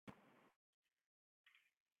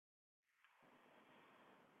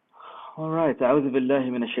All right. أعوذ بالله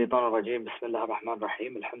من الشيطان الرجيم. بسم الله الرحمن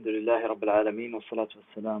الرحيم. الحمد لله رب العالمين والصلاة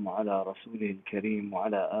والسلام على رسوله الكريم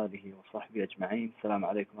وعلى آله وصحبه أجمعين. السلام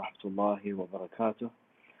عليكم ورحمة الله وبركاته.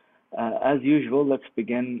 As usual, let's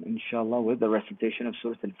begin, inshallah, with the recitation of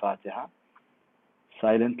Surah Al-Fatiha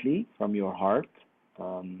silently from your heart.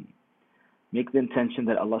 Make the intention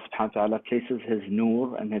that Allah subhanahu wa ta'ala places His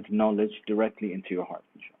nur and His knowledge directly into your heart,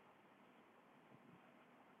 inshallah.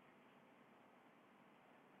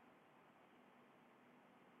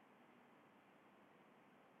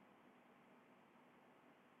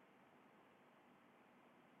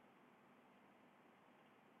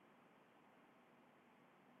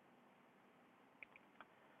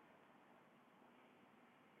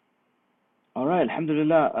 All right,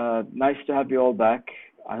 Alhamdulillah. Nice to have you all back.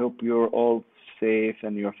 I hope you're all safe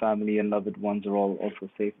and your family and loved ones are all also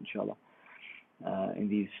safe, inshallah, in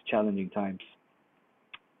these challenging times.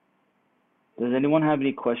 Does anyone have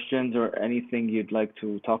any questions or anything you'd like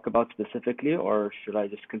to talk about specifically, or should I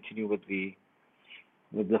just continue with the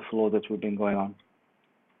flow that we've been going on?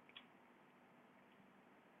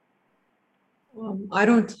 I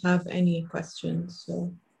don't have any questions,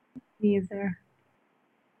 so. Me either.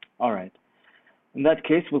 All right. In that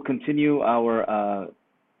case, we'll continue our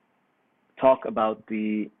talk about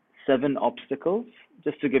the 7 obstacles.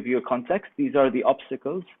 Just to give you a context, these are the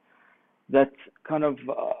obstacles that kind of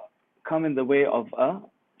come in the way of a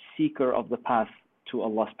seeker of the path to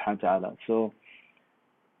Allah subhanahu wa ta'ala. So,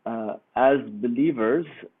 as believers,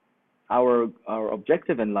 our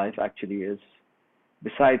objective in life actually is,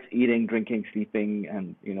 besides eating, drinking, sleeping,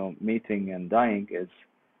 and mating and dying, is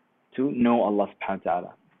to know Allah subhanahu wa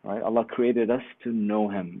ta'ala. Right? Allah created us to know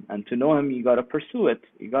Him, and to know Him, you gotta pursue it,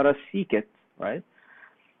 you gotta seek it, right?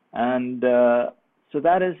 And so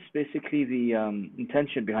that is basically the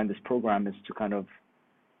intention behind this program, is to kind of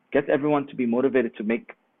get everyone to be motivated to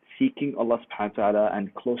make seeking Allah subhanahu wa ta'ala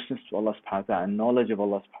and closeness to Allah subhanahu wa ta'ala and knowledge of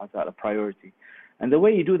Allah subhanahu wa ta'ala a priority. And the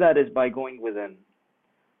way you do that is by going within.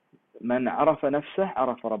 Man arafa nafsah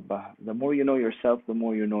arafa rabbah. The more you know yourself, the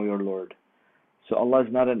more you know your Lord. So Allah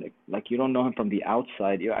is not like you don't know Him from the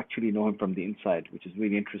outside, you actually know Him from the inside, which is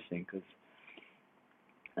really interesting, because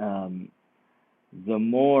the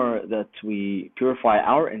more that we purify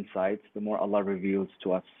our insides, the more Allah reveals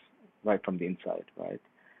to us right from the inside, right?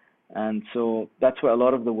 And so that's why a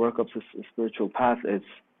lot of the work of the spiritual path is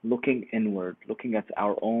looking inward, looking at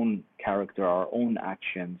our own character, our own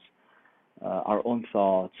actions, our own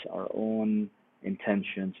thoughts, our own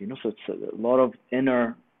intentions, so it's a lot of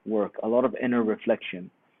inner work, a lot of inner reflection,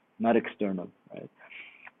 not external, right?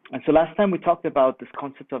 And so last time we talked about this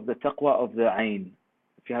concept of the taqwa of the ayn.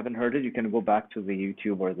 If you haven't heard it, you can go back to the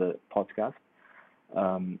YouTube or the podcast.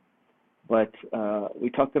 But we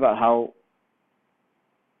talked about how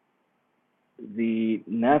the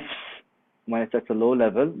nafs, when it's at a low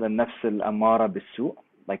level, the nafs al-amara bis-su',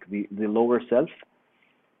 like the lower self,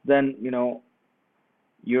 then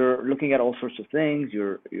you're looking at all sorts of things,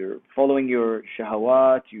 you're following your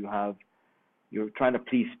shahawat, you're trying to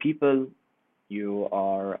please people, you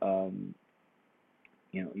are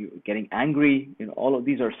you're getting angry, all of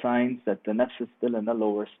these are signs that the nafs is still in a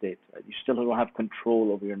lower state, right? You still don't have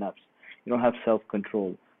control over your nafs. You don't have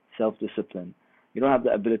self-control, self-discipline. You don't have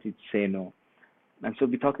the ability to say no. And so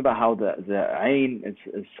we talked about how the ayn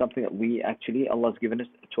is something that we actually, Allah's given it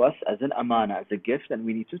to us as an amana, as a gift, and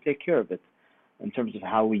we need to take care of it in terms of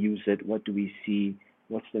how we use it, what do we see,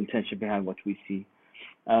 what's the intention behind what we see.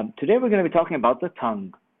 Today we're going to be talking about the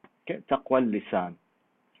tongue, okay? Taqwa al-lisan.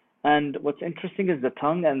 And what's interesting is the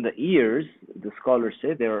tongue and the ears, the scholars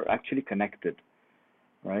say, they're actually connected,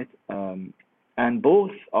 right? And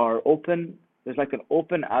both are open, there's like an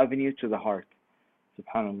open avenue to the heart,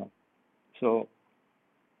 subhanAllah. So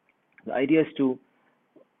the idea is to,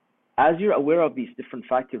 as you're aware of these different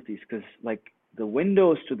faculties, because like the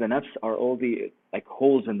windows to the nafs are all the like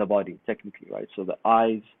holes in the body, technically, right? So the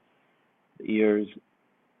eyes, the ears,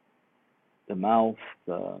 the mouth,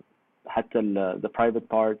 the private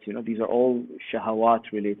parts, these are all shahawat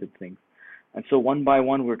related things. And so one by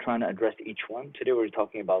one we're trying to address each one. Today we're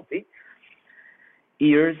talking about the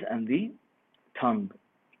ears and the tongue.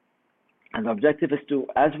 And the objective is to,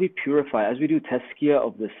 as we purify, as we do tazkiyah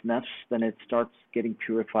of this nafs, then it starts getting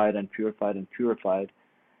purified and purified and purified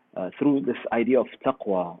through this idea of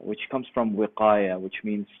taqwa, which comes from wiqaya, which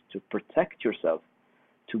means to protect yourself,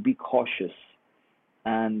 to be cautious.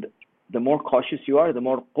 And the more cautious you are, the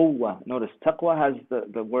more quwwah. Notice, taqwa has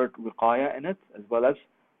the word wiqaya in it, as well as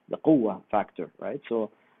the quwwah factor, right?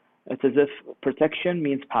 So it's as if protection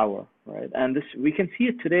means power, right? And this, we can see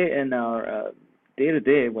it today in our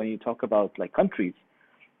day-to-day when you talk about like countries.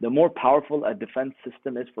 The more powerful a defense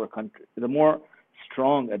system is for a country, the more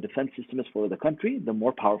strong a defense system is for the country, the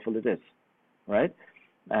more powerful it is, right?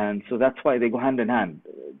 And so that's why they go hand in hand.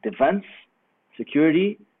 Defense,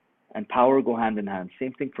 security, and power go hand in hand.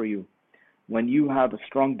 Same thing for you. When you have a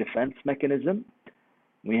strong defense mechanism,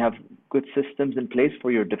 we have good systems in place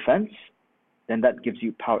for your defense, then that gives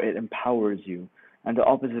you power, it empowers you. And the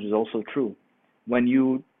opposite is also true. When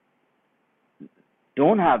you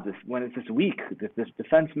don't have this, when it's just weak, this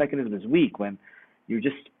defense mechanism is weak, when you're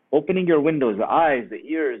just opening your windows, the eyes, the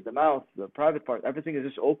ears, the mouth, the private part, everything is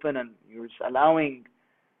just open, and you're just allowing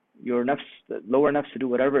your nafs, the lower nafs, to do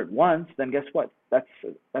whatever it wants, then guess what?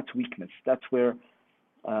 That's weakness. That's where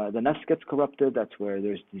the nafs gets corrupted. That's where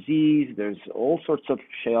there's disease. There's all sorts of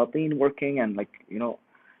shayateen working, and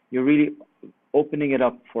you're really opening it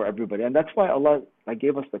up for everybody. And that's why Allah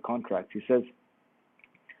gave us the contract. He says,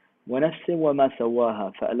 وَنَفْسٍ وَمَا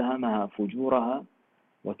سَوَّاهَا فَأَلْهَمَهَا فُجُورَهَا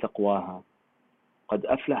وَتَقْوَاهَا قَدْ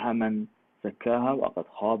أَفْلَحَ مَنْ زَكَّاهَا وَقَدْ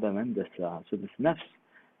خَابَ مَنْ دَسَّاهَا. So this nafs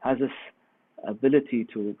has this ability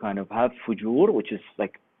to kind of have fujur, which is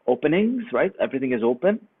like openings, right? Everything is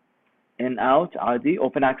open, in, out, adi,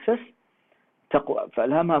 open access.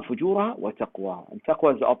 فَأَلْهَمَهَا فُجُورَهَا وَتَقْوَاهَا. And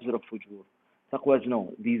taqwa is the opposite of fujur. Taqwa is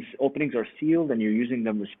no, these openings are sealed and you're using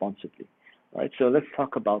them responsibly, right? So let's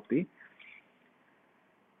talk about the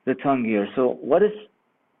tongue here. So what is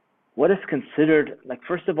considered,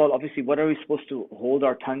 first of all, obviously, what are we supposed to hold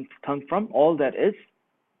our tongue from? All that is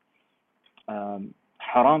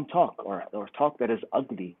haram talk, or talk that is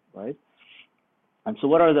ugly, right? And so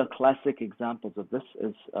what are the classic examples of this?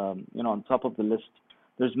 Is on top of the list,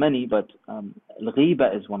 there's many, but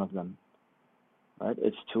al-ghiba is one of them, right?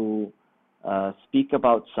 It's to speak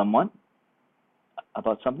about someone,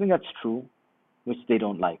 about something that's true, which they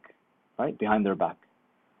don't like, right, behind their back.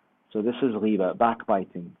 So this is ghiba,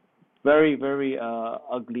 backbiting. Very, very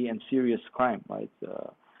ugly and serious crime, right?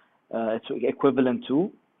 It's equivalent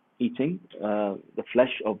to eating the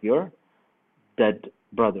flesh of your dead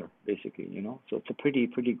brother, basically, So it's a pretty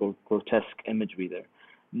grotesque imagery there.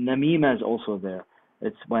 Namima is also there.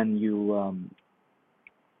 It's when you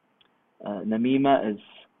namima is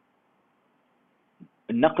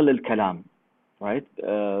naql al-kalam, right?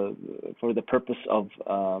 For the purpose of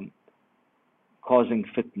causing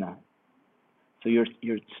fitna. So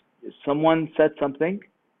someone said something,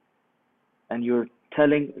 and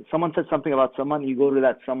someone said something about someone, you go to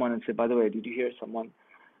that someone and say, by the way, did you hear someone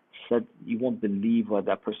said, you won't believe what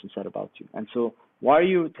that person said about you. And so why are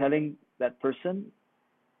you telling that person?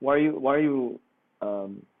 Why are you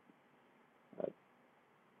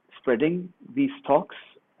spreading these talks?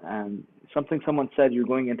 And something someone said, you're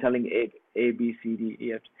going and telling A, B, C, D,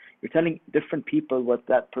 E, F. You're telling different people what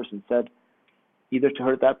that person said, either to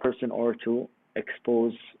hurt that person or to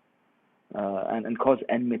expose and cause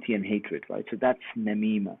enmity and hatred, right? So that's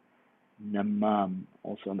namima. Namam,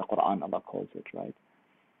 also in the Quran, Allah calls it, right?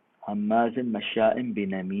 Hammazin masha'in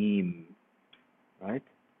binamim, right?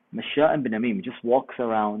 Masha'in binamim, just walks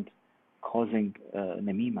around causing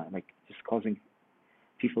namima, just causing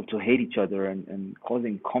people to hate each other and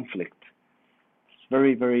causing conflict. It's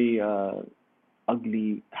very, very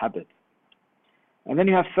ugly habit. And then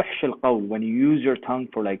you have fuhsh al-qawl, when you use your tongue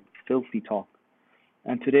for filthy talk.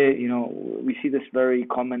 And today, we see this very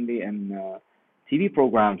commonly in TV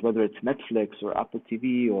programs, whether it's Netflix or Apple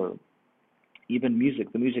TV or even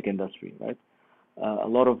the music industry, right? A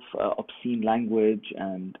lot of obscene language,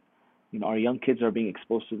 and our young kids are being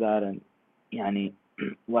exposed to that. And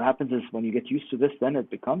what happens is, when you get used to this, then it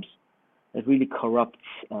really corrupts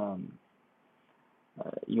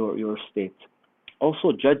your state.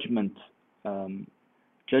 Also, judgment.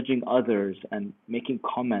 Judging others and making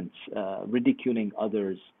comments, ridiculing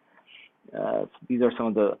others. These are some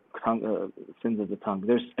of the sins of the tongue.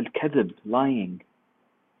 There's al-kadhib, lying,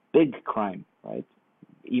 big crime, right?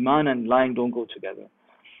 Iman and lying don't go together.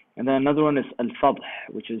 And then another one is al-fadh,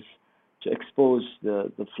 which is to expose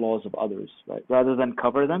the flaws of others, right? Rather than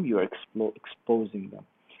cover them, you're exposing them.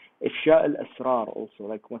 Ifsha al-asrar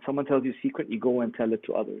also, when someone tells you a secret, you go and tell it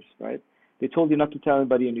to others, right? They told you not to tell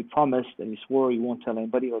anybody, and you promised, and you swore you won't tell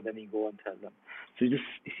anybody, or then you go and tell them. So you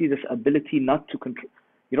see this ability not to control.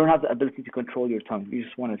 You don't have the ability to control your tongue. You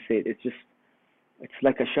just want to say it. It's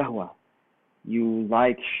like a shahwa. You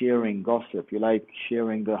like sharing gossip. You like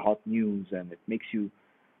sharing the hot news, and it makes you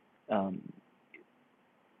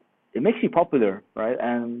popular, right?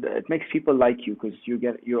 And it makes people like you because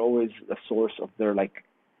you're always a source of their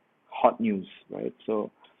hot news, right? So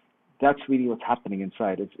that's really what's happening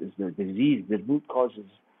inside. Is the disease. The root cause is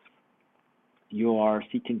you are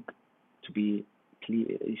seeking to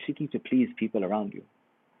please people around you,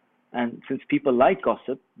 And since people like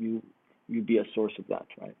gossip, you be a source of that,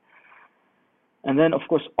 right? And then, of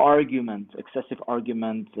course, argument, excessive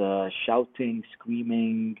argument, shouting,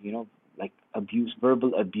 screaming, like abuse,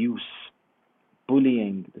 verbal abuse,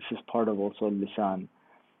 bullying. This is part of also lisan.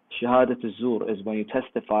 Shahadat al-zur is when you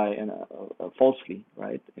testify falsely,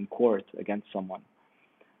 right, in court against someone.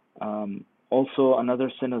 Also,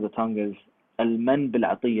 another sin of the tongue is al-man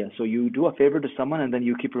bil-atiyya. So you do a favor to someone and then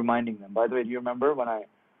you keep reminding them. By the way, do you remember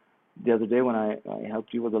the other day when I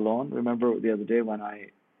helped you with a loan? Remember the other day when I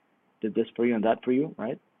did this for you and that for you,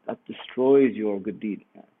 right? That destroys your good deed.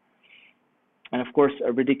 And of course,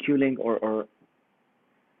 ridiculing or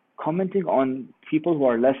commenting on people who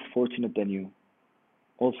are less fortunate than you,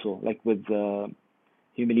 also, like with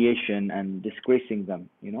humiliation and disgracing them,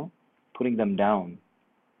 putting them down.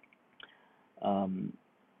 Um,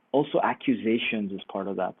 Also, accusations is part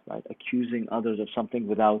of that, right? Accusing others of something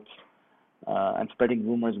without, and spreading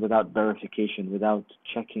rumors without verification, without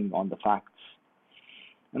checking on the facts.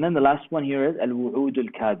 And then the last one here is al-wu'ud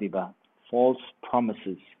al-kadiba, false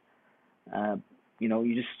promises.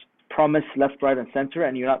 You just promise left, right, and center,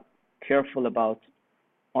 and you're not careful about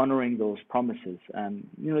honoring those promises. And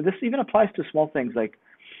this even applies to small things like,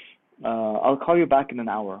 I'll call you back in an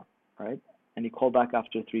hour, right? And you call back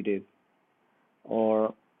after 3 days,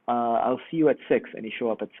 or I'll see you at 6, and you show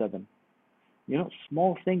up at 7.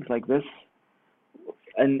 Small things like this,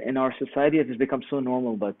 and in our society, it has become so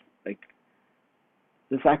normal, but like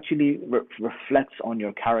this actually reflects on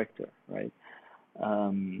your character, right?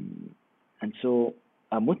 And so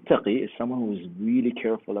a muttaqi is someone who is really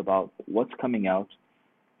careful about what's coming out,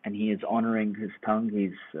 and he is honoring his tongue.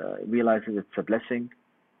 He's realizes it's a blessing,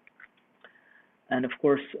 and of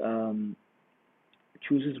course,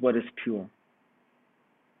 chooses what is pure.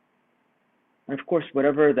 And of course,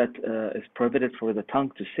 whatever that is prohibited for the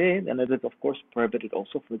tongue to say, then it is of course prohibited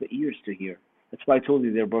also for the ears to hear. That's why I told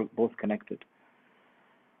you they're both connected.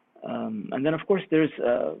 And then of course there's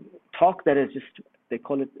talk that is just, they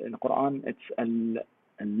call it in the Quran, it's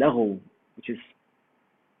al-laghu, which is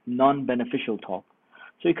non-beneficial talk.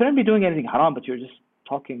 So you couldn't be doing anything haram, but you're just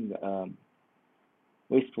talking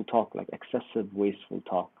wasteful talk, like excessive wasteful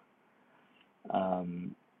talk.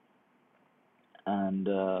 And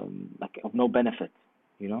like of no benefit,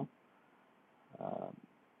 and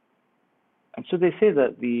so they say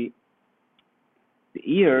that the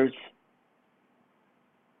ears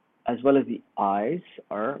as well as the eyes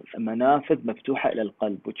are manafid maftuha ila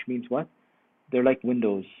al-qalb, which means what? They're like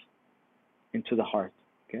windows into the heart.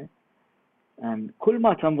 Okay, and كل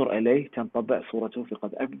ما تنظر إليه تنطبع صورته في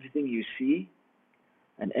قلبك. Everything you see,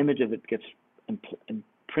 an image of it gets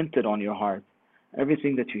imprinted on your heart.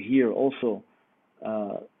 Everything that you hear also,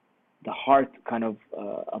 the heart kind of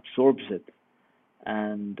absorbs it,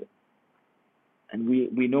 and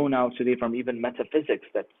we know now today from even metaphysics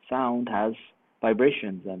that sound has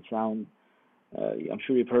vibrations, and sound. I'm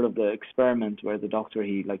sure you've heard of the experiment where the doctor,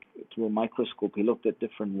 he like through a microscope, he looked at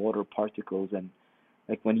different water particles, and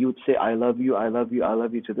like when you would say I love you, I love you, I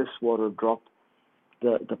love you to this water drop,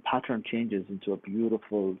 the pattern changes into a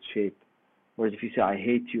beautiful shape. Whereas if you say I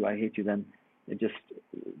hate you, then it just,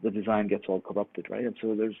 the design gets all corrupted, right? And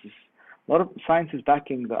so there's this, a lot of science is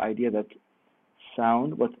backing the idea that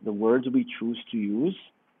sound, what the words we choose to use,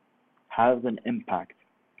 have an impact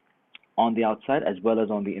on the outside as well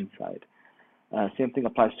as on the inside. Same thing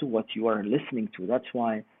applies to what you are listening to. That's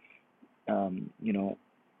why,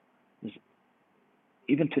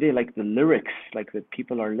 even today, like the lyrics, like that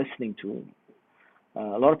people are listening to,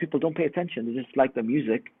 a lot of people don't pay attention. They just like the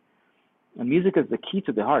music. And music is the key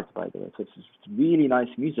to the heart, by the way. So it's really nice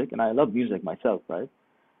music, and I love music myself, right?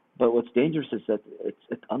 But what's dangerous is that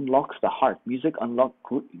it unlocks the heart.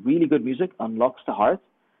 Really good music unlocks the heart,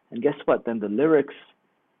 and guess what? Then the lyrics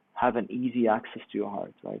have an easy access to your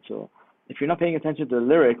heart, right? So if you're not paying attention to the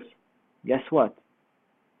lyrics, guess what?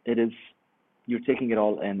 You're taking it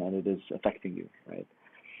all in, and it is affecting you, right?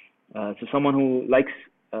 So someone who likes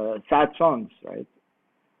sad songs, right?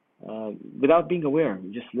 Without being aware,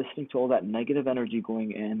 just listening to all that negative energy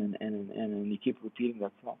going in and you keep repeating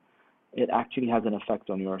that song, it actually has an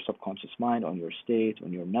effect on your subconscious mind, on your state,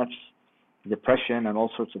 on your nafs, depression, and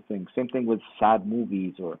all sorts of things. Same thing with sad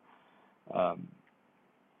movies, or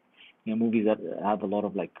movies that have a lot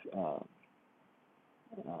of like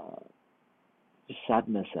just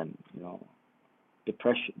sadness and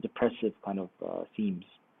depressive kind of themes.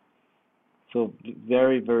 So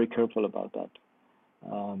very, very careful about that.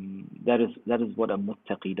 That is what a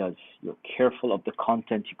muttaqi does. You're careful of the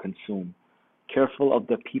content you consume, careful of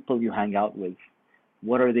the people you hang out with.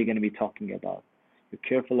 What are they going to be talking about? You're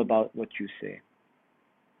careful about what you say.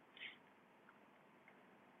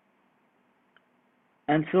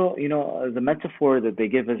 And so, the metaphor that they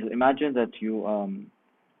give is, imagine that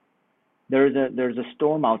there's a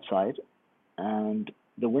storm outside, and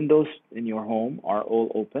the windows in your home are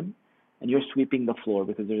all open, and you're sweeping the floor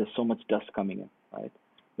because there's just so much dust coming in, right?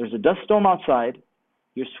 There's a dust storm outside.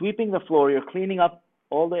 You're sweeping the floor. You're cleaning up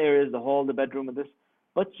all the areas, the hall, the bedroom, and this,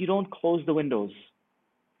 but you don't close the windows.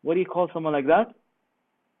 What do you call someone like that?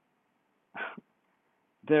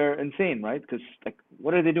 They're insane, right? Because, like,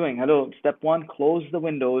 what are they doing? Hello, step one, close the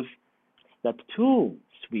windows. Step two,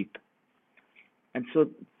 sweep. And so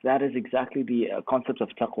that is exactly the concept of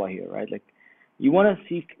taqwa here, right? Like, you want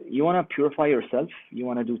to purify yourself. You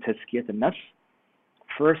want to do tazkiyat al-nafs.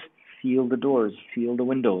 First, seal the doors, seal the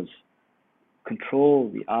windows, control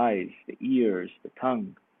the eyes, the ears, the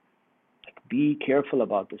tongue. Like, be careful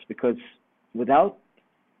about this, because without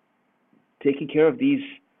taking care of these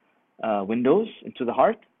windows into the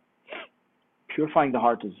heart, purifying the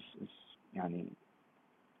heart is yani,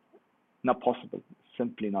 not possible.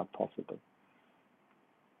 Simply not possible.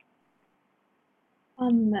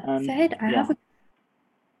 And Fahd, I yeah, have a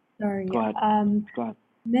sorry. go ahead. Go ahead.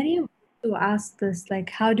 Many of us who ask this, like,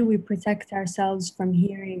 how do we protect ourselves from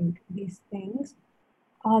hearing these things?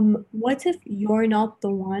 What if you're not the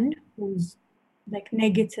one who's like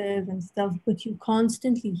negative and stuff, but you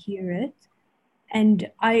constantly hear it?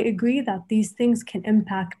 And I agree that these things can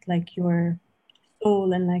impact like your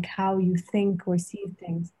soul and like how you think or see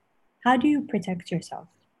things. How do you protect yourself?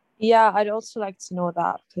 Yeah, I'd also like to know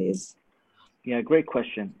that, please. Yeah, great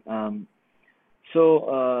question.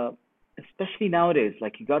 So especially nowadays,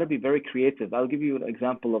 like, you got to be very creative. I'll give you an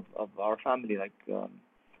example of our family. Like,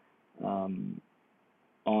 um,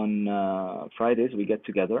 on Fridays we get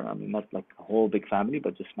together. I mean, not like a whole big family,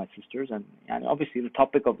 but just my sisters. And obviously the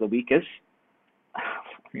topic of the week is,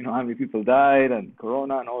 how many people died and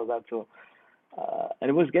Corona and all of that. So, and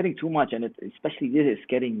it was getting too much, and especially this is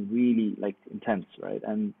getting really like intense, right?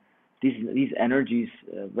 And these energies,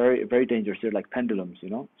 very very dangerous. They're like pendulums.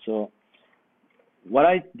 So what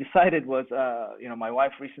I decided was, my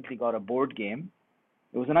wife recently got a board game.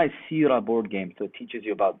 It was a nice Sira board game, so it teaches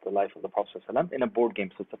you about the life of the Prophet ﷺ in a board game.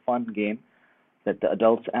 So it's a fun game that the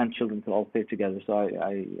adults and children can all play together. So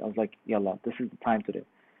I was like, Yalla, this is the time today.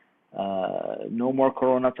 No more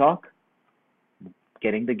Corona talk,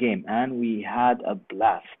 getting the game. And we had a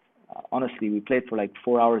blast. Honestly, we played for like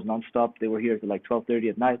 4 hours nonstop. They were here till like 12:30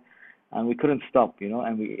 at night, and we couldn't stop,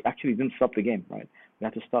 and we actually didn't stop the game, right? We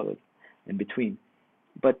had to stop it in between.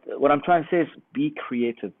 But what I'm trying to say is be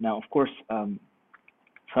creative. Now, of course,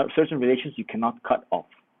 certain relations you cannot cut off.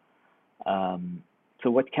 So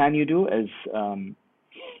what can you do is,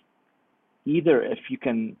 either if you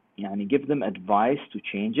can give them advice to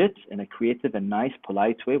change it in a creative and nice,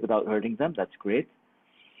 polite way without hurting them, that's great.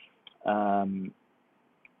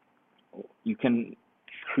 You can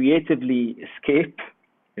creatively escape,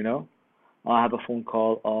 oh, I have a phone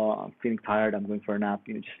call, oh, I'm feeling tired, I'm going for a nap,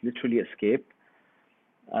 just literally escape.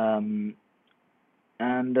 And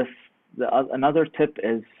another tip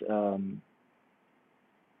is,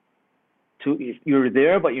 you're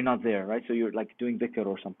there but you're not there, right? So you're like doing dhikr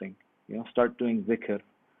or something, start doing dhikr,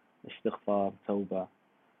 istighfar, tawbah,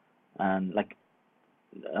 and like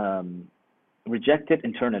reject it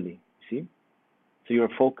internally, see? So your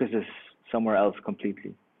focus is somewhere else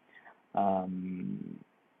completely.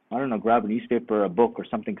 I don't know, grab a newspaper, a book or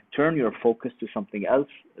something, turn your focus to something else.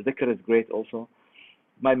 Dhikr is great also.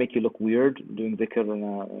 It might make you look weird doing dhikr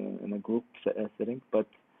in a group setting, but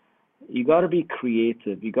you gotta be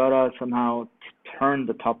creative. You gotta somehow turn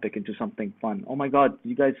the topic into something fun. Oh my God,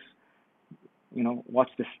 you guys, watch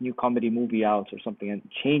this new comedy movie out or something, and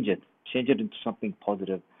change it into something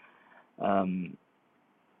positive.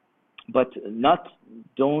 But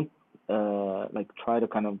don't like try to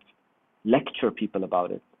kind of lecture people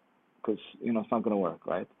about it, because it's not gonna work,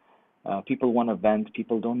 right? People want to vent.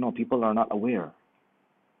 People don't know. People are not aware.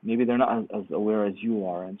 Maybe they're not as aware as you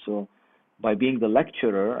are, and so by being the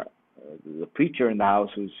lecturer, the preacher in the house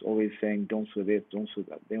who's always saying, don't say this, don't say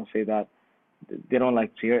that, they don't say that, they don't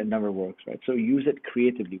like to hear it, never works, right? So use it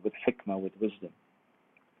creatively with hikmah, with wisdom.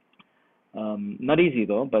 Not easy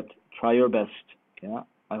though, but try your best. Yeah,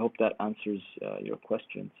 I hope that answers your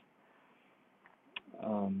questions.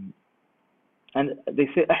 And they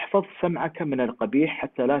say, احفظ سمعك من القبيح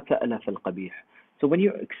حتى لا تألف القبيح. So when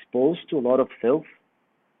you're exposed to a lot of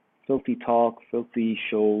filthy talk, filthy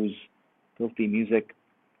shows, filthy music,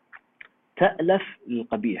 تألف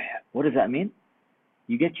القبيح. What does that mean?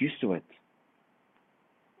 You get used to it.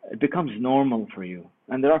 It becomes normal for you.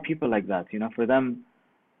 And there are people like that, for them,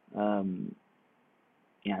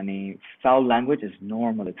 foul language is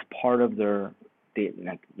normal. It's part of their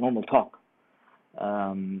like normal talk.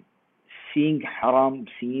 seeing haram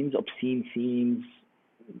scenes, obscene scenes,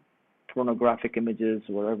 pornographic images,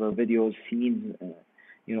 whatever, videos, scenes,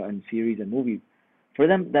 in series and movies. For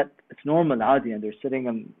them, that it's normal, adi, and they're sitting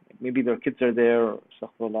and maybe their kids are there, or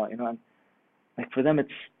astaghfirullah, and like for them,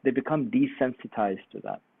 they become desensitized to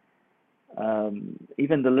that.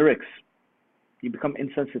 Even the lyrics, you become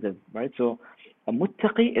insensitive, right? So a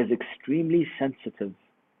muttaqi is extremely sensitive,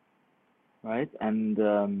 right?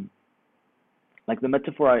 And like the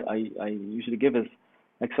metaphor I usually give is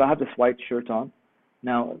like, so I have this white shirt on.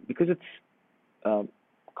 Now, because it's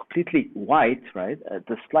completely white, right?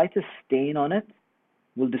 The slightest stain on it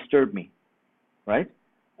will disturb me, right?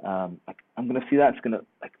 Like I'm gonna see that it's gonna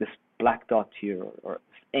like this black dot here, or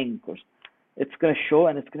this ink, or it's gonna show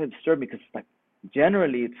and it's gonna disturb me, because like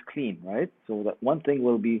generally it's clean, right? So that one thing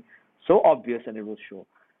will be so obvious and it will show.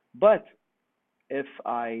 But if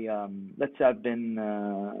I let's say I've been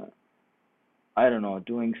I don't know,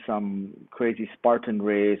 doing some crazy Spartan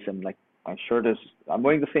race, and like my shirt is, I'm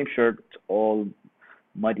wearing the same shirt, it's all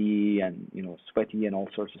muddy and sweaty and all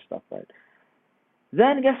sorts of stuff, right?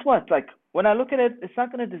 Then guess what? Like when I look at it, it's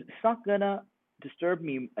not gonna disturb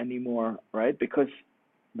me anymore, right? Because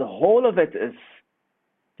the whole of it is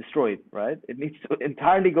destroyed, right? It needs to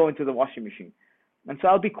entirely go into the washing machine, and so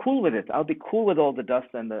I'll be cool with it. I'll be cool with all the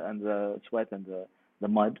dust and the sweat and the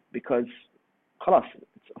mud, because خلاص,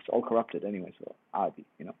 it's all corrupted anyway. So adi,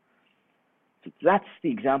 So that's the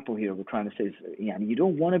example here we're trying to say is, you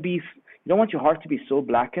don't want your heart to be so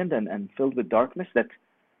blackened and filled with darkness that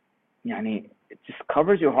it just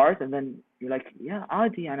covers your heart, and then you're like, yeah,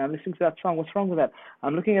 adi, and I'm listening to that song, what's wrong with that?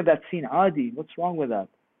 I'm looking at that scene, adi, what's wrong with that?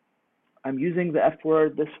 I'm using the F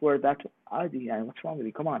word, this word, that, adi, and what's wrong with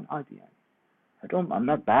you? Come on, adi. I'm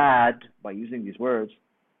not bad by using these words.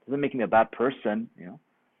 It doesn't make me a bad person,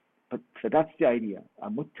 But so that's the idea. A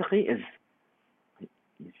muttaqi is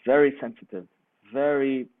very sensitive,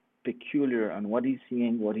 very peculiar on what he's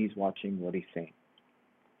seeing, what he's watching, what he's saying.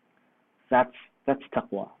 That's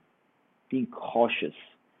taqwa. Being cautious,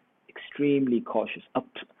 extremely cautious,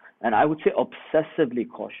 and I would say obsessively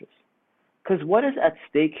cautious. Because what is at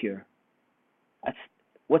stake here?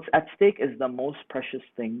 What's at stake is the most precious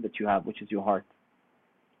thing that you have, which is your heart.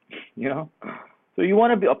 So you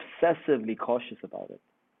want to be obsessively cautious about it.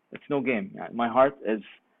 It's no game. My heart is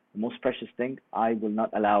the most precious thing. I will not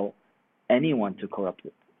allow anyone to corrupt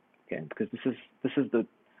it. Okay, because this is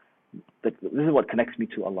what connects me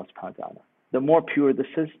to Allah subhanahu wa ta'ala. The more pure this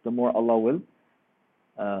is, the more Allah will,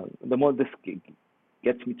 the more this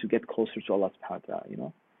gets me to get closer to Allah subhanahu wa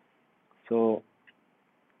ta'ala, So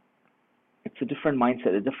it's a different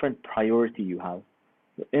mindset, a different priority you have.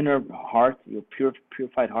 Your inner heart, your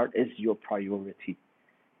purified heart is your priority.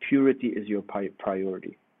 Purity is your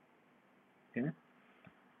priority. Okay?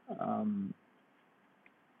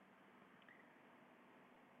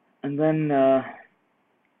 And then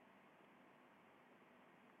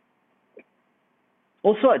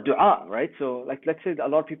also a dua, right? So like, let's say a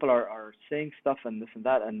lot of people are saying stuff and this and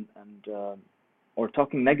that, and or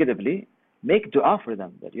talking negatively. Make dua for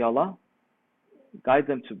them, that Ya Allah, guide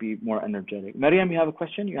them to be more energetic. Maryam, you have a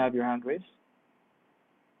question? You have your hand raised.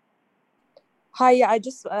 Hi, yeah, I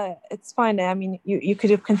just, it's fine. I mean, you could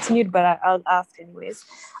have continued, but I'll ask anyways.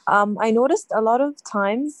 I noticed a lot of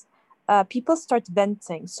times people start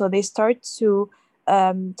venting. So they start to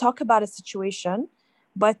talk about a situation,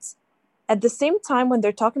 but at the same time, when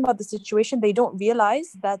they're talking about the situation, they don't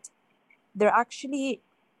realize that they're actually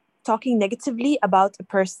talking negatively about a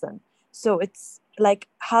person. So it's like,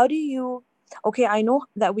 how do you, okay, I know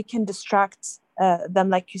that we can distract them,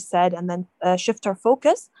 like you said, and then shift our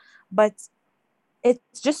focus, but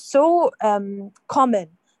it's just so common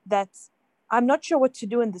that I'm not sure what to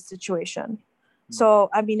do in this situation. So,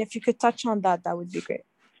 I mean, if you could touch on that, that would be great.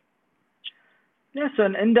 Yeah, so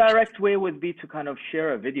an indirect way would be to kind of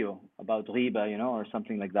share a video about ghiba, or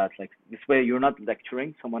something like that. Like this way, you're not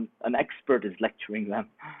lecturing someone; an expert is lecturing them.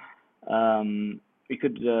 We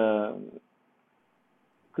could,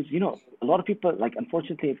 because a lot of people, like,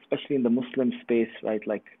 unfortunately, especially in the Muslim space, right?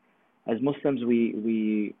 Like, as Muslims,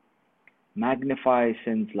 we magnify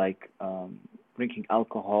sins like drinking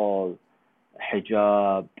alcohol,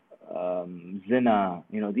 hijab, zina.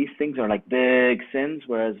 These things are like big sins,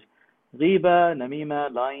 whereas ghiba, namima,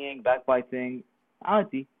 lying, backbiting,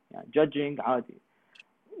 adi, judging, adi.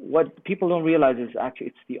 What people don't realize is actually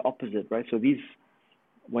it's the opposite, right? So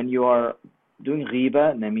when you are doing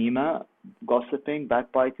ghiba, namima, gossiping,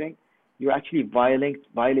 backbiting, you're actually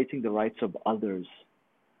violating the rights of others.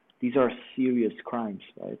 These are serious crimes,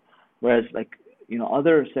 right? Whereas, like,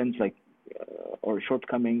 other sins, like or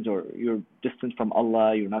shortcomings, or you're distant from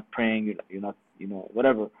Allah, you're not praying, you're not,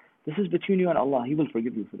 whatever. This is between you and Allah. He will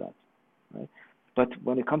forgive you for that, right? But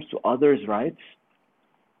when it comes to others' rights,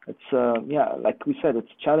 it's yeah, like we said,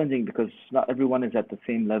 it's challenging because not everyone is at the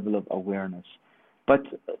same level of awareness. But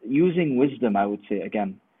using wisdom, I would say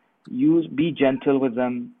again, be gentle with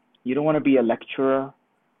them. You don't want to be a lecturer.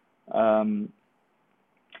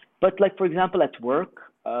 But like for example, at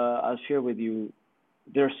work, I'll share with you,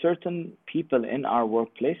 there are certain people in our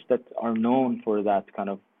workplace that are known for that kind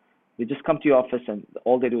of. They just come to your office and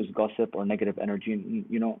all they do is gossip or negative energy, and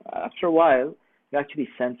after a while, you actually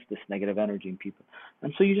sense this negative energy in people,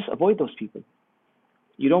 and so you just avoid those people.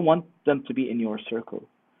 You don't want them to be in your circle.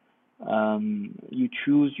 You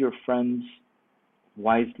choose your friends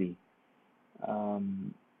wisely.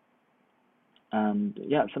 And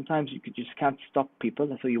yeah, sometimes you just can't stop people,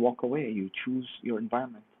 and so you walk away. You choose your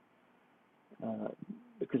environment,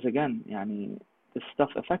 because again, this stuff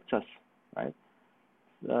affects us, right?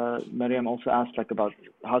 Maryam also asked like about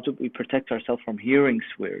how do we protect ourselves from hearing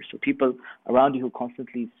swears. So people around you who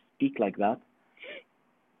constantly speak like that,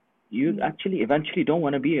 you actually eventually don't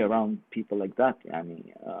want to be around people like that.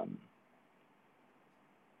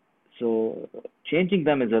 So changing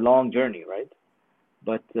them is a long journey, right?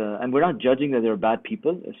 But and we're not judging that they're bad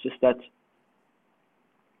people. It's just that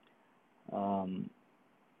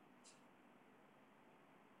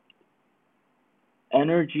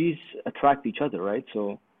energies attract each other, right?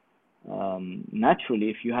 So naturally,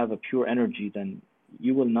 if you have a pure energy, then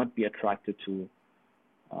you will not be attracted to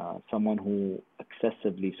someone who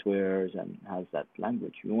excessively swears and has that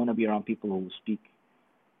language. You want to be around people who speak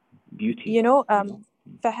beauty.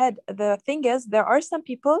 Fahad, the thing is, there are some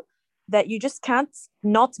people that you just can't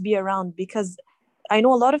not be around, because I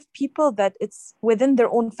know a lot of people that it's within their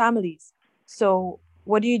own families. So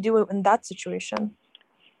what do you do in that situation?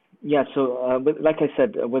 Yeah, so but like I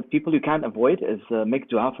said, with people you can't avoid is make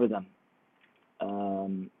dua for them.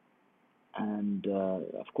 And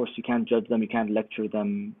of course, you can't judge them, you can't lecture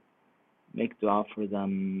them. Make dua for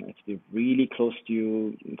them. If they're really close to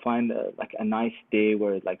you, find like a nice day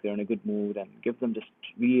where like they're in a good mood, and give them just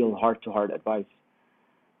real heart-to-heart advice.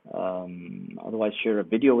 Otherwise, share a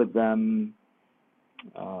video with them.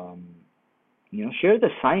 Share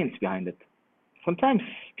the science behind it. Sometimes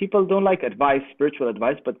people don't like advice, spiritual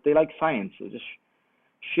advice, but they like science. So just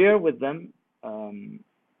share with them the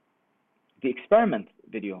experiment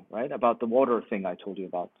video, right? About the water thing I told you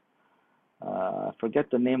about. I forget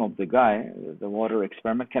the name of the guy, the water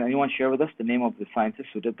experiment. Can anyone share with us the name of the scientist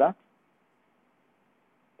who did that?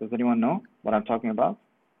 Does anyone know what I'm talking about?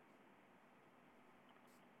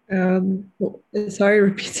 Sorry,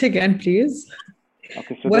 repeat again, please.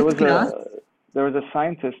 Okay, so What class? there was a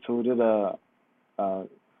scientist who did a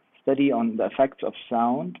study on the effects of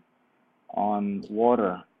sound on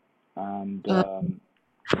water, and does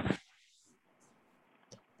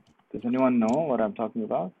anyone know what I'm talking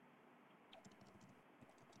about?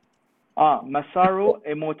 Masaru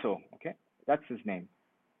Emoto. Okay, that's his name.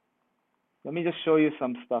 Let me just show you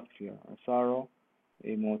some stuff here. Masaru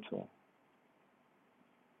Emoto,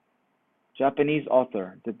 Japanese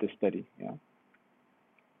author, did this study. Yeah.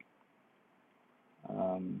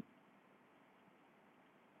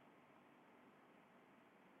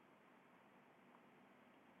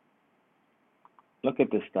 Look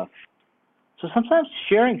at this stuff. So sometimes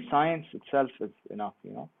sharing science itself is enough.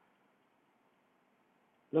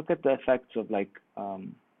 Look at the effects of like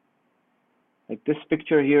this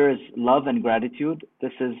picture here is love and gratitude.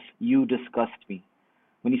 This is you disgust me.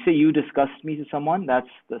 When you say you disgust me to someone,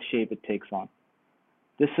 that's the shape it takes on.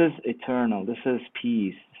 This is eternal. This is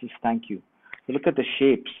peace. This is thank you. So look at the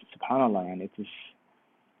shapes, subhanAllah, and it is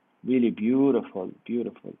really beautiful,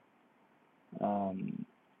 beautiful.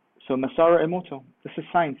 So Masaru Emoto, this is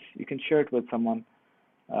science. You can share it with someone.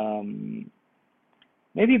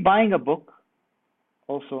 Maybe buying a book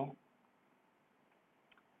also.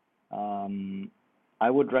 I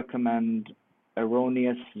would recommend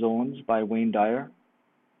Erroneous Zones by Wayne Dyer.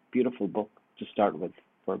 Beautiful book to start with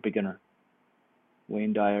for a beginner.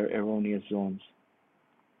 Wayne Dyer, Erroneous Zones.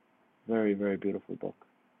 Very, very beautiful book.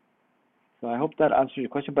 So I hope that answers your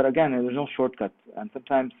question. But again, there's no shortcut. And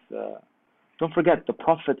sometimes, don't forget, the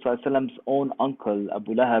Prophet ﷺ's own uncle,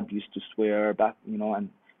 Abu Lahab, used to swear back, and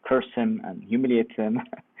curse him and humiliate him.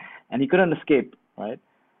 And he couldn't escape, right?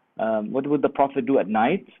 What would the Prophet do at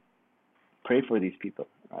night? Pray for these people,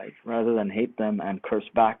 right? Rather than hate them and curse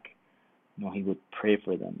back, he would pray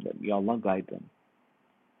for them, that Ya Allah guide them,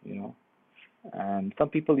 And some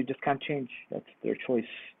people you just can't change. That's their choice.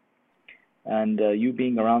 And you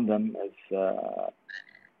being around them is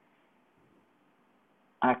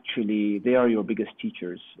actually, they are your biggest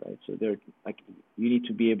teachers, right? So they're like, you need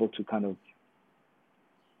to be able to kind of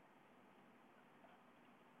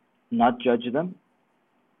not judge them,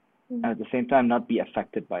 and at the same time not be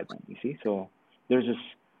affected by them, you see? So there's this,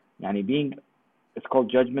 being, it's called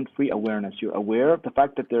judgment-free awareness. You're aware of the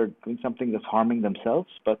fact that they're doing something that's harming themselves,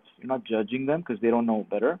 but you're not judging them because they don't know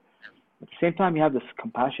better. At the same time, you have this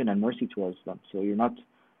compassion and mercy towards them. So you're not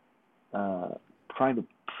trying to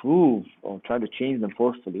prove or try to change them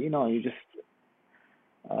forcefully. You're just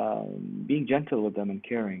being gentle with them and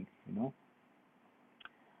caring,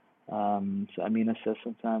 So Amina says,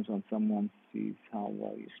 sometimes when someone sees how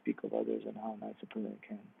well you speak of others and how nice a person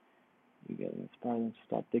can, you get inspired them to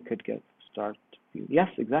stop. They could start. Yes,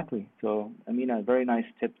 exactly. So Amina, very nice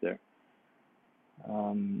tip there.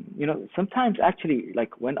 Sometimes actually,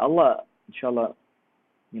 like when Allah, inshallah,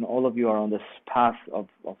 all of you are on this path of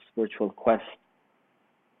spiritual quest,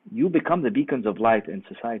 you become the beacons of light in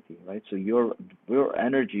society, right? So your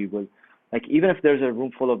energy will, like, even if there's a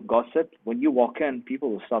room full of gossip, when you walk in,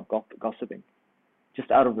 people will stop gossiping, just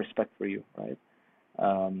out of respect for you, right?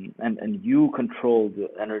 And you control the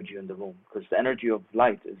energy in the room, because the energy of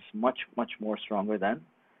light is much, much more stronger than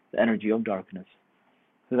the energy of darkness.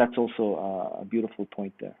 So that's also a beautiful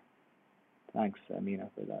point there. Thanks, Amina,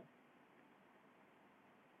 for that.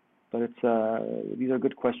 But these are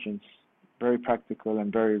good questions, very practical and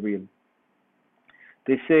very real.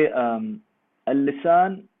 They say,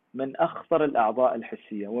 اللسان من أخطر الأعضاء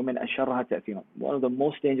الحسية ومن أشرها تأثيرا. One of the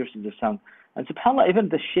most dangerous is the tongue. And subhanAllah, even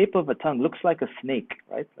the shape of a tongue looks like a snake,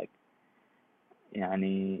 right? Like,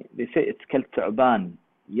 they say it's كالثعبان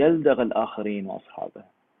يلدغ الآخرين وأصحابه.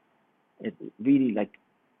 It really, like,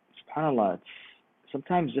 subhanAllah, it's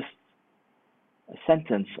sometimes just a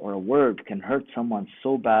sentence or a word can hurt someone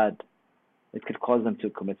so bad it could cause them to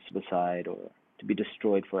commit suicide or to be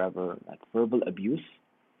destroyed forever. Like verbal abuse,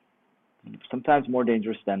 sometimes more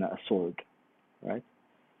dangerous than a sword, right?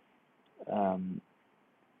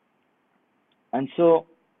 And so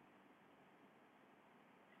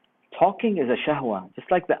talking is a shahwa,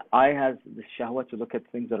 just like the eye has this shahwa to look at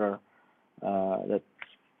things that are that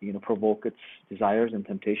provoke its desires and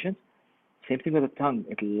temptations. Same thing with the tongue.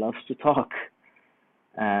 It loves to talk,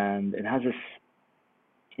 and it has this,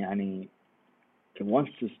 it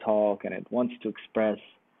wants to talk and it wants to express,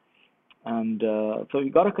 and so you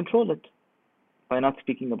got to control it by not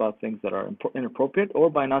speaking about things that are inappropriate, or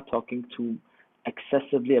by not talking too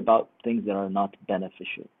excessively about things that are not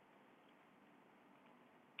beneficial.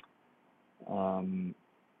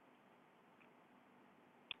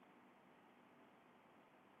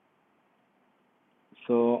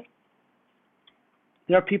 So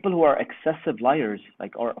there are people who are excessive liars,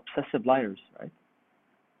 or obsessive liars, right?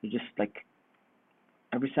 They're just like,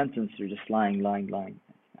 every sentence you're just lying.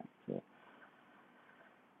 So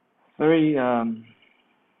very,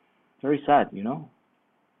 very sad,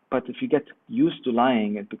 But if you get used to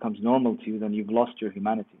lying, it becomes normal to you, then you've lost your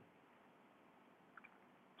humanity.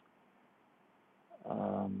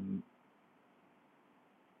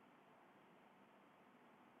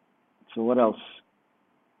 So what else?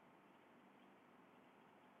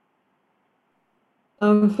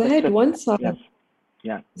 Fahad, once Yes.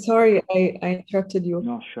 Yeah. Sorry, I interrupted you.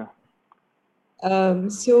 No, sure.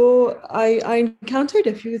 So I encountered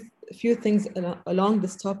a few things along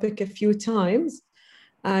this topic a few times,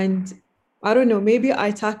 and I don't know, maybe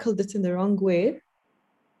I tackled it in the wrong way.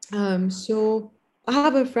 So I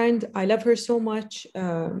have a friend, I love her so much.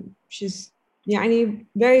 She's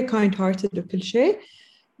very kind-hearted وكل شيء.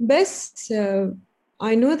 بس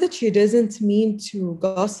I know that she doesn't mean to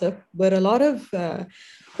gossip, but a lot of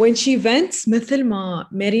when she vents, مثل ما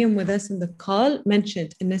Miriam with us in the call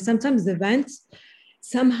mentioned, and sometimes the vents,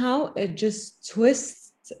 somehow it just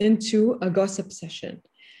twists into a gossip session.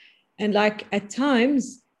 And like at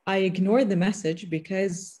times, I ignore the message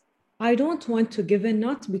because I don't want to give in,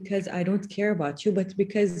 not because I don't care about you, but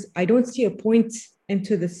because I don't see a point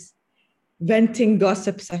into this venting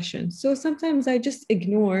gossip session. So sometimes I just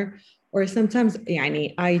ignore, or sometimes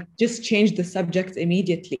I just change the subject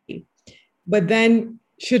immediately, but then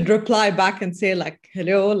should reply back and say like,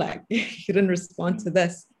 hello, like you didn't respond to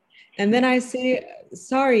this. And then I say,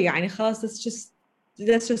 sorry, خلاص,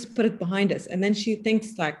 let's just put it behind us. And then she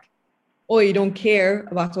thinks like, oh, you don't care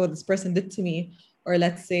about what this person did to me. Or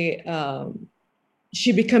let's say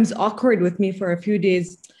she becomes awkward with me for a few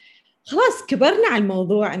days. خلاص كبرنا على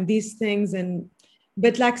الموضوع and these things.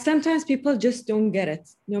 But like sometimes people just don't get it.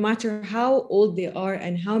 No matter how old they are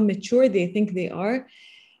and how mature they think they are,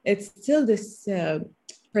 it's still this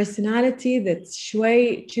personality that's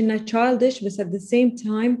شوي childish, but at the same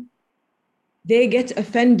time, they get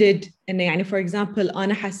offended إنه يعني for example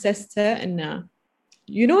أنا حسستها إنه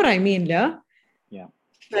you know what I mean لا؟ Yeah.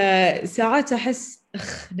 فساعات أحس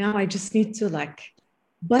now I just need to like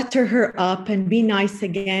butter her up and be nice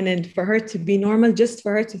again and for her to be normal, just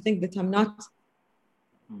for her to think that I'm not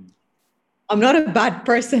a bad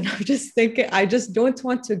person. I'm just thinking, I just don't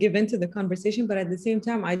want to give into the conversation, but at the same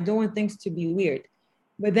time, I don't want things to be weird.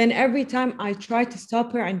 But then every time I try to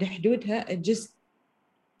stop her and حدودها, it just,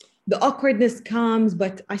 the awkwardness comes,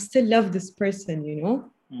 but I still love this person, you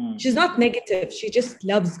know? She's not negative. She just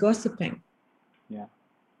loves gossiping. Yeah.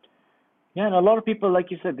 Yeah, and a lot of people, like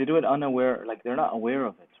you said, they do it unaware, like they're not aware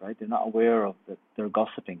of it, right? They're not aware of that they're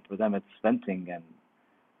gossiping. For them, it's venting, and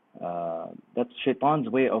that's Shaitan's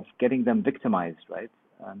way of getting them victimized, right?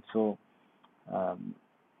 And so,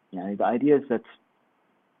 yeah, the idea is that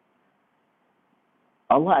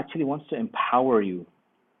Allah actually wants to empower you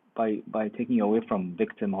by taking you away from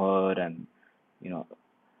victimhood and, you know,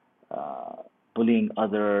 bullying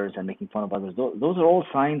others and making fun of others. Those are all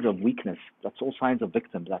signs of weakness. That's all signs of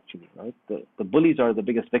victims, actually, right? The bullies are the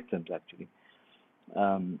biggest victims, actually.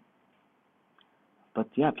 But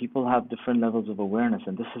yeah, people have different levels of awareness,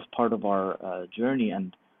 and this is part of our journey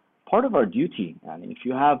and part of our duty. And if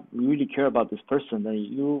you really care about this person, then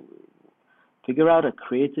you figure out a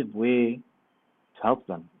creative way to help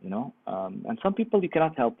them, you know. And some people you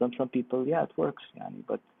cannot help them. Some people, yeah, it works, yani.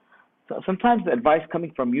 But sometimes the advice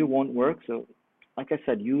coming from you won't work. So, like I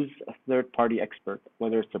said, use a third-party expert,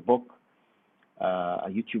 whether it's a book, a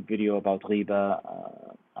YouTube video about ghiba,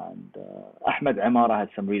 and Ahmed Imara has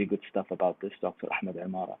some really good stuff about this. Dr. Ahmed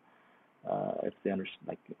Imara, if they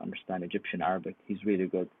understand Egyptian Arabic, he's really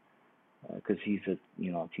good because he's a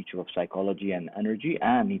teacher of psychology and energy,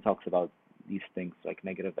 and he talks about these things like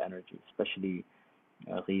negative energy, especially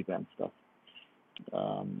ghiba and stuff.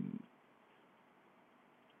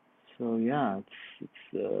 So yeah,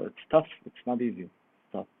 it's tough. It's not easy.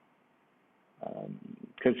 It's tough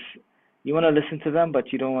because you want to listen to them,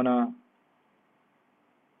 but you don't want to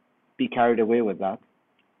be carried away with that.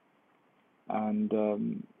 And so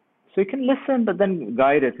you can listen, but then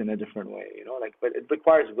guide it in a different way. But it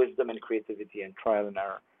requires wisdom and creativity and trial and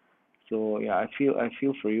error. So yeah, I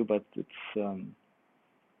feel for you, but it's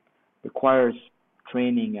requires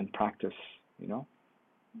training and practice.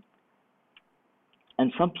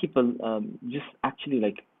 And some people just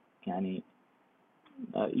actually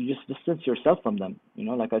you just distance yourself from them.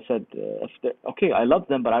 Like I said, if okay, I love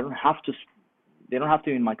them, but I don't have to. They don't have to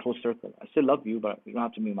be in my close circle. I still love you, but you don't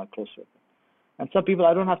have to be in my close circle. And some people,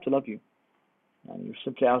 I don't have to love you. And you're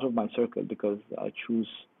simply out of my circle because I choose.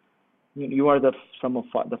 You are the sum of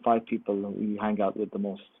the 5 people we hang out with the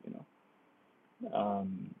most.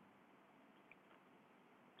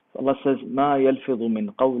 Allah says, "ما يلفظ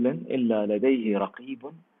من قول إلا لديه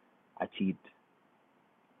رقيب عتيد."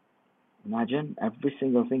 Imagine every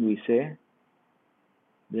single thing we say,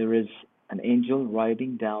 there is an angel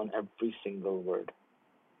writing down every single word.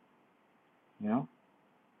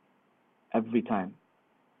 Every time.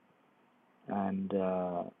 And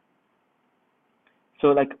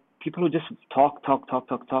so like people who just talk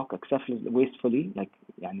excessively, wastefully, like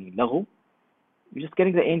يعني لغو, you're just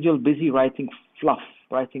getting the angel busy writing fluff,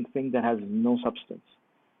 writing things that has no substance.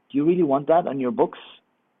 Do you really want that on your books?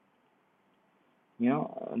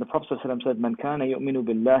 And the Prophet ﷺ said, "Man kana yu'minu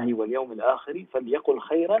billahi wal yawmil akhir falyaqul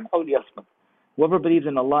khayran aw liyasmut." Whoever believes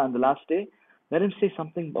in Allah and the last day, let him say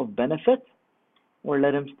something of benefit or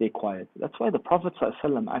let him stay quiet. That's why the Prophet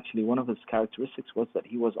ﷺ, actually, one of his characteristics was that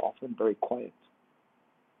he was often very quiet.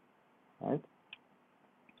 Right?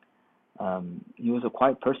 He was a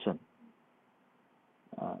quiet person.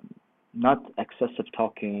 Not excessive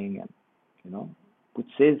talking, and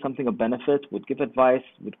would say something of benefit, would give advice,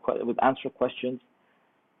 would answer questions,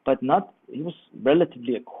 but not. He was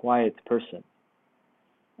relatively a quiet person.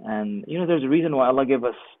 And there's a reason why Allah gave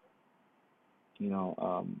us 2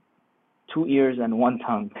 ears and 1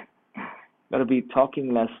 tongue. Got to be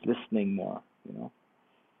talking less, listening more.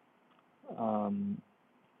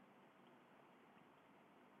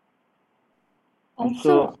 And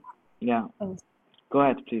so, yeah. Go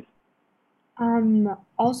ahead, please.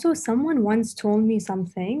 Also, someone once told me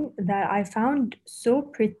something that I found so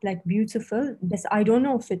pretty, like beautiful, but I don't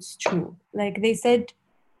know if it's true. Like they said,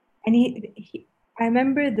 and I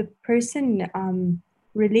remember the person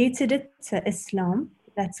related it to Islam.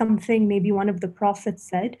 That's something maybe one of the prophets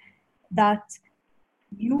said, that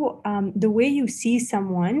you the way you see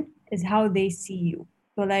someone is how they see you.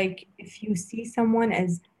 So like if you see someone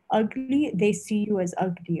as ugly, they see you as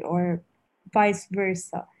ugly, or vice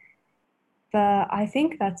versa. But I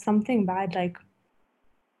think that's something bad, like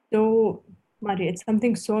so Mari, it's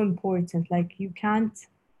something so important. Like you can't,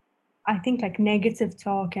 I think like negative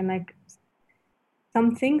talk and like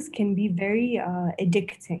some things can be very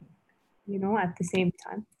addicting, you know, at the same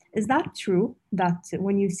time. Is that true that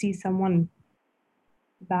when you see someone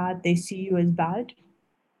bad, they see you as bad?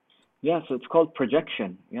 Yeah, so it's called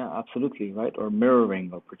projection. Yeah, absolutely, right? Or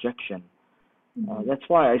mirroring or projection. That's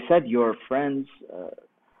why I said your friends,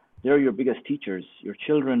 they're your biggest teachers. Your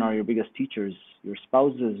children are your biggest teachers. Your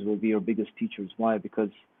spouses will be your biggest teachers. Why? Because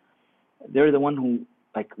they're the one who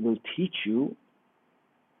like will teach you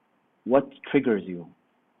what triggers you,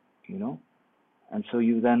 you know? And so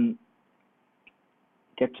you then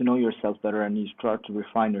get to know yourself better and you start to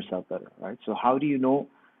refine yourself better, right? So how do you know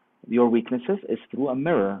your weaknesses? Is through a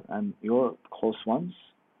mirror, and your close ones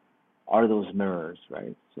are those mirrors,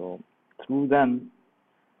 right? So through them,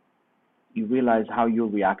 you realize how you're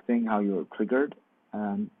reacting, how you're triggered,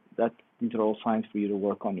 and that these are all signs for you to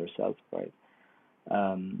work on yourself, right?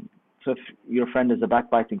 So if your friend is a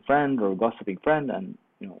backbiting friend or a gossiping friend, and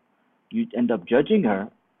you end up judging her,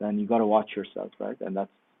 then you got to watch yourself, right? And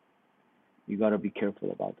that's you got to be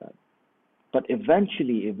careful about that. But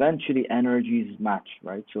eventually, energies match,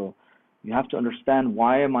 right? So you have to understand,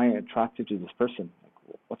 why am I attracted to this person?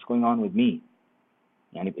 Like, what's going on with me?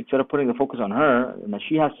 And instead of putting the focus on her and that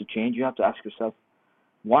she has to change, you have to ask yourself,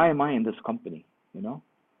 why am I in this company?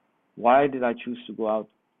 Why did I choose to go out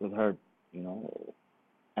with her? You know,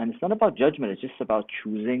 and it's not about judgment. It's just about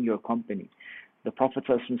choosing your company. The Prophet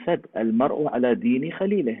said, "Al-mar'u ala dini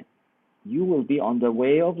khalilih." You will be on the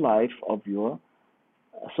way of life of your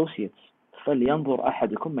associates. فَلْيَنْظُرْ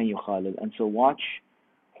أَحَدُكُمْ مَنْ يُخَالِلْ. And so watch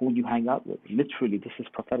who you hang out with. Literally, this is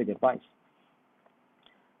prophetic advice.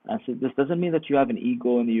 And so this doesn't mean that you have an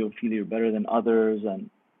ego and you feel you're better than others. And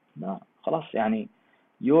no, خلاص يعني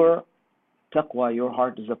your taqwa, your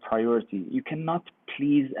heart is a priority. You cannot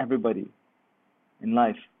please everybody in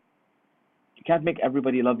life. You can't make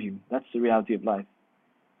everybody love you. That's the reality of life.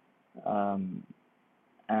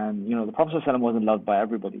 And the Prophet ﷺ wasn't loved by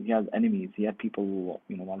everybody. He had enemies. He had people who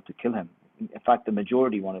wanted to kill him. In fact, the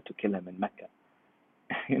majority wanted to kill him in Mecca.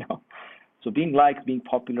 So being liked, being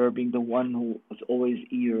popular, being the one who was always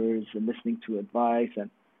ears and listening to advice, and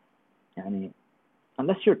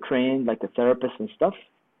unless you're trained like a therapist and stuff,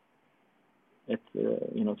 it's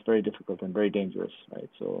it's very difficult and very dangerous, right?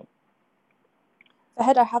 So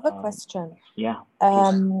Fahad, I have a question. Yeah.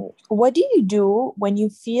 What do you do when you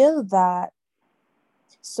feel that?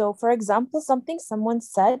 So, for example, something someone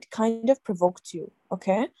said kind of provoked you,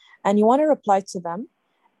 okay? And you want to reply to them,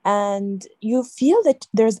 and you feel that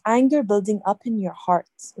there's anger building up in your heart,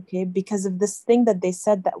 okay? Because of this thing that they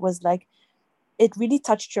said that was like, it really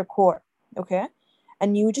touched your core, okay?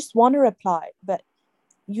 And you just want to reply, but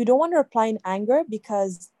you don't want to reply in anger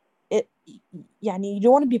because you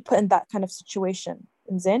don't want to be put in that kind of situation.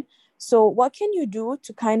 So what can you do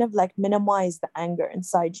to kind of like minimize the anger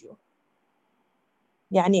inside you?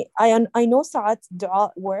 I know ساعات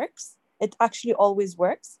dua works. It actually always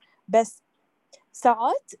works. But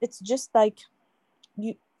ساعات it's just like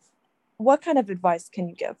you. What kind of advice can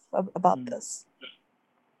you give about this?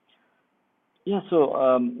 Yeah, so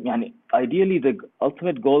ideally the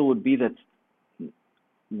ultimate goal would be that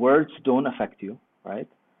words don't affect you, right?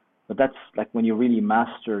 But that's like when you really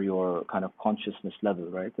master your kind of consciousness level,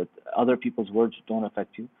 right? That other people's words don't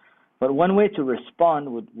affect you. But one way to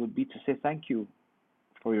respond would be to say thank you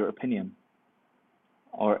for your opinion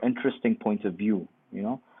or interesting point of view,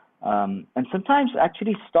 and sometimes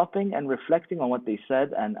actually stopping and reflecting on what they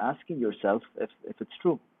said and asking yourself if it's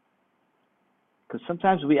true. Because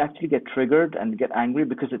sometimes we actually get triggered and get angry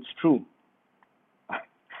because it's true,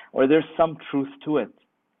 or there's some truth to it.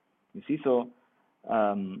 You see, so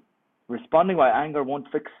responding by anger won't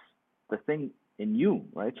fix the thing in you,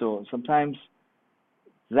 right? So sometimes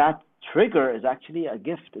that trigger is actually a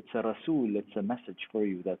gift. It's a rasul. It's a message for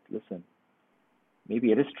you that, listen,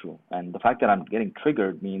 maybe it is true. And the fact that I'm getting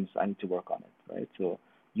triggered means I need to work on it, right? So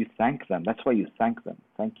you thank them. That's why you thank them.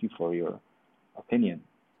 Thank you for your opinion,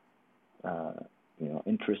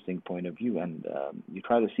 interesting point of view. And you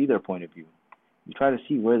try to see their point of view. You try to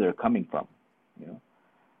see where they're coming from,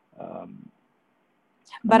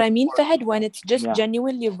 But I mean, Fahad, when it's just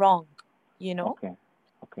genuinely wrong, Okay.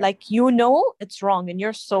 Like, it's wrong in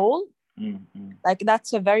your soul. Like,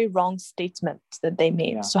 that's a very wrong statement that they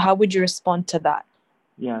made. Yeah. So how would you respond to that?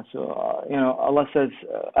 Yeah, so Allah says,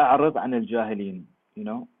 أعرض عن الجاهلين,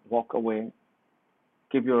 walk away,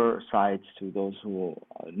 give your sides to those who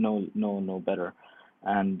know better,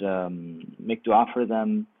 and make dua for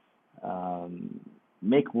them,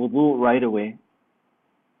 make wudu right away.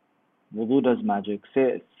 Wudu does magic.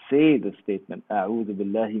 say the statement, أعوذ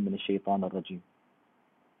بالله من الشيطان الرجيم.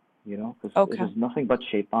 You know, because it Okay. is nothing but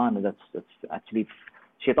shaitan. That's actually,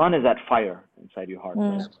 shaitan is that fire inside your heart,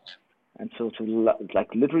 right? And so to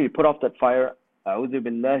like literally put off that fire, أعوذ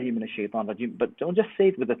بالله من الشيطان الرجيم. But don't just say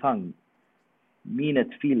it with the tongue. Mean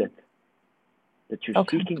it, feel it. That you're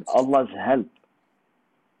Okay. seeking Allah's help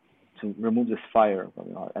to remove this fire from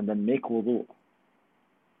your heart, and then make wudu.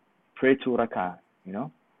 Pray 2 rak'ah, you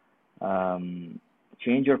know.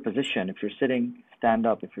 Change your position. If you're sitting, stand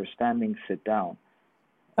up. If you're standing, sit down.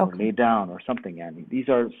 Or Okay. lay down or something. I mean, these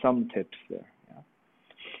are some tips there. Yeah.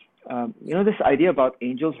 You know, this idea about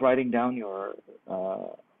angels writing down your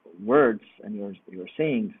words and your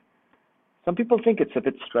sayings. Some people think it's a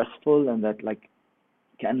bit stressful and that like,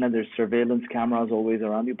 there's surveillance cameras always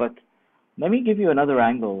around you. But let me give you another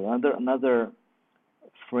angle, another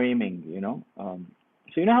framing. You know, so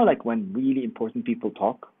you know how like when really important people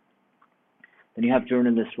talk, then you have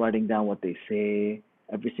journalists writing down what they say,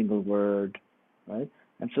 every single word, right?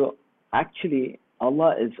 And so actually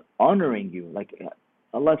Allah is honoring you, like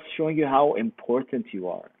Allah is showing you how important you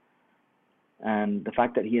are. And the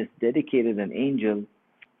fact that He has dedicated an angel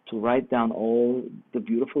to write down all the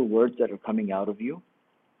beautiful words that are coming out of you,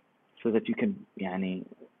 so that you can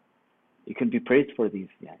be praised for these,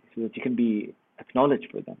 so that you can be acknowledged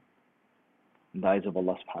for them in the eyes of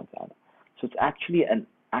Allah subhanahu wa ta'ala. So it's actually an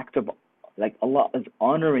act of, like, Allah is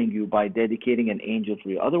honoring you by dedicating an angel for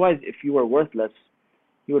you. Otherwise, if you were worthless,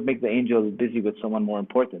 He would make the angel busy with someone more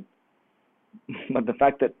important. But the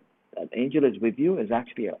fact that an angel is with you is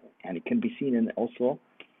actually, and it can be seen also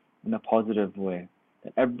in a positive way.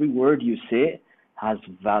 That every word you say has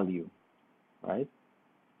value, right?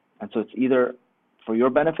 And so it's either for your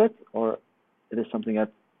benefit or it is something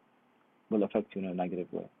that will affect you in a negative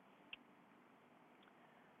way.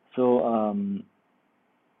 So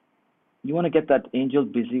you want to get that angel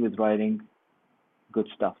busy with writing good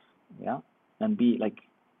stuff, yeah? And be like,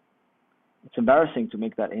 it's embarrassing to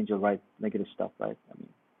make that angel write negative stuff, right? I mean,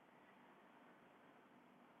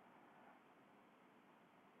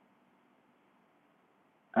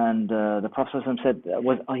 and the Prophet said,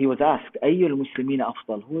 he was asked, أي المسلمين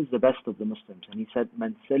أفضل? Who is the best of the Muslims? And he said,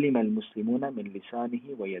 من سلم المسلمون من لسانه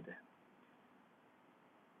ويده.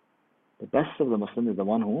 The best of the Muslims is the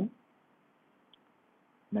one who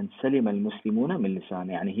من سلم المسلمون من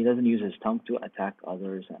لسانه. يعني he doesn't use his tongue to attack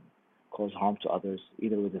others and cause harm to others,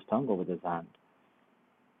 either with his tongue or with his hand.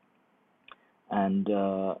 And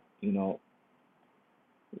you know,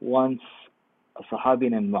 once a Sahabi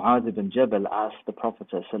named Mu'adh ibn Jabal asked the Prophet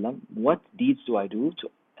ﷺ, what deeds do I do to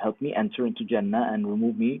help me enter into Jannah and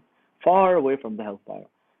remove me far away from the hellfire?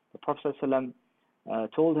 The Prophet ﷺ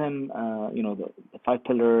told him, you know, the 5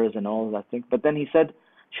 pillars and all that thing. But then he said,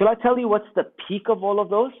 shall I tell you what's the peak of all of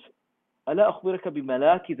those? ألا أخبرك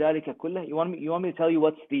بملاك ذلك كله? You want me to tell you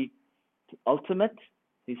what's the ultimate?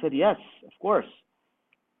 He said, yes, of course.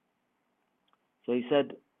 So he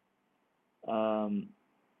said,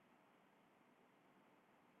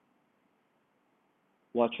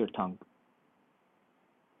 watch your tongue.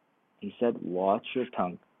 He said, watch your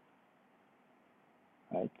tongue.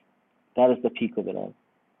 Right? That is the peak of it all.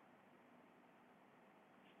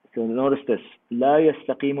 So notice this. لا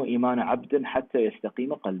يستقيم إيمان عبد حتى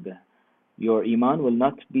يستقيم قلبه. Your iman will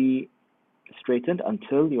not be straightened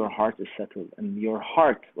until your heart is settled. And your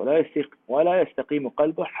heart, ولا يستقيم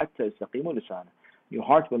قلبه حتى يستقيم لسانه. Your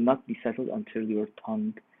heart will not be settled until your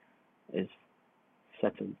tongue is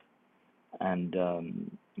settled. And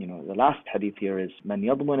you know, the last hadith here is من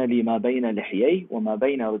يضمن لي ما بين لحييه وما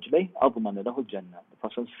بين رجليه أضمن له الجنة. The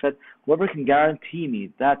Prophet said, whoever can guarantee me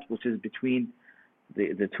that which is between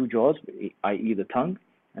the 2 jaws, i.e. the tongue,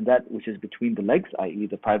 and that which is between the legs, i.e.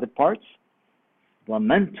 the private parts,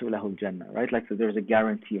 ضمنت له الجنة, right? Like, so there's a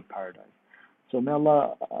guarantee of paradise. So may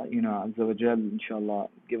Allah, you know, Azza wa Jal, inshallah,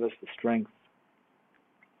 give us the strength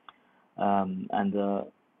and the,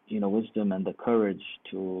 you know, wisdom and the courage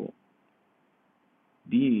to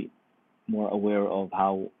be more aware of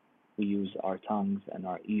how we use our tongues and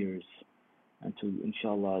our ears, and to,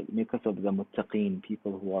 inshallah, make us of the muttaqeen,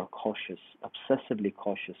 people who are cautious, obsessively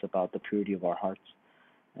cautious about the purity of our hearts.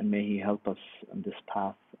 And may He help us in this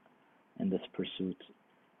path, in this pursuit.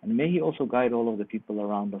 And may He also guide all of the people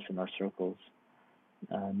around us in our circles.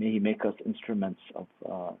 May He make us instruments of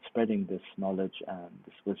spreading this knowledge and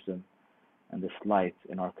this wisdom and this light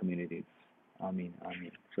in our communities. Ameen,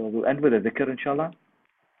 ameen. So we'll end with a dhikr, inshallah.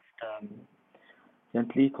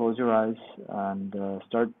 Gently close your eyes and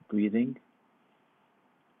start breathing.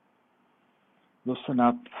 Loosen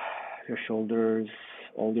up your shoulders,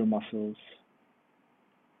 all your muscles.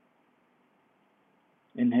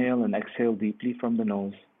 Inhale and exhale deeply from the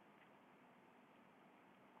nose.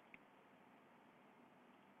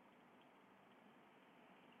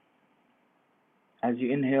 as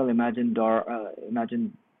you inhale, imagine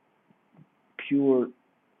pure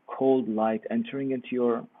cold light entering into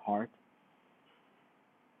your heart.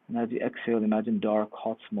 And as you exhale, imagine dark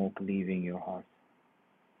hot smoke leaving your heart.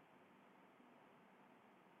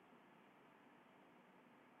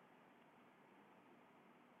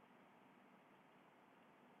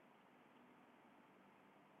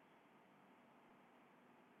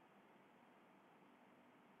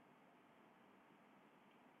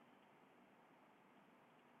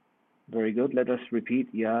 Very good. Let us repeat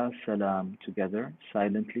Ya Salam together,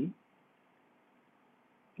 silently,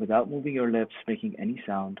 without moving your lips, making any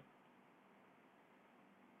sound.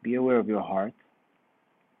 Be aware of your heart.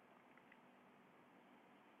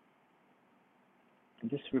 And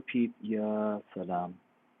just repeat Ya Salam.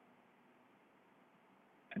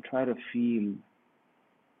 And try to feel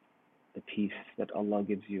the peace that Allah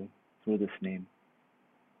gives you through this name.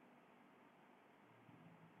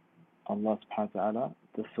 Allah subhanahu wa ta'ala,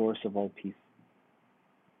 the source of all peace.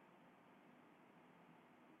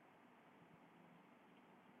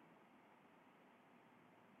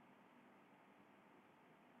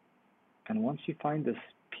 And once you find this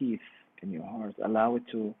peace in your heart, allow it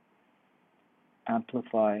to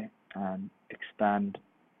amplify and expand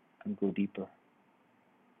and go deeper.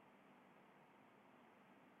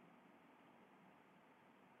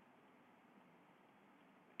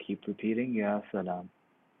 Keep repeating Ya Salam.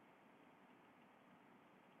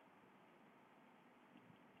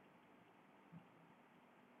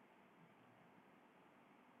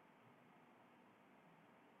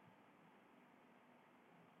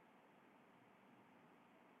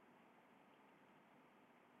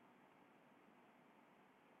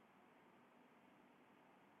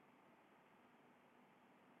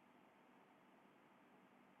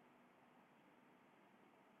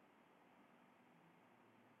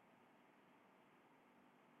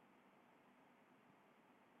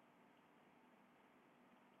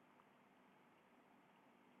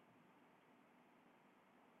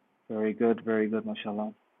 Very good,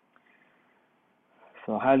 mashallah.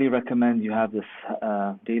 So I highly recommend you have this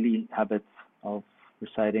daily habit of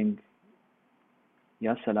reciting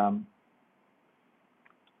Ya Salam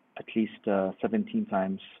at least 17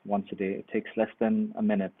 times once a day. It takes less than a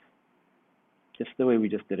minute, just the way we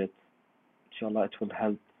just did it. Inshallah, it will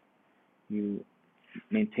help you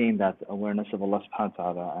maintain that awareness of Allah subhanahu wa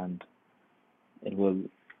ta'ala, and it will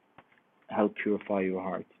help purify your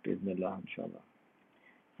heart. Bismillah, inshallah.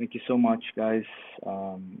 Thank you so much, guys.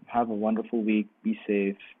 Have a wonderful week. Be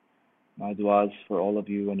safe. My du'as for all of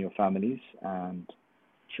you and your families. And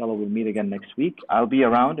inshallah, we'll meet again next week. I'll be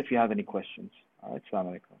around if you have any questions. All right,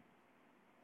 Assalamu alaikum.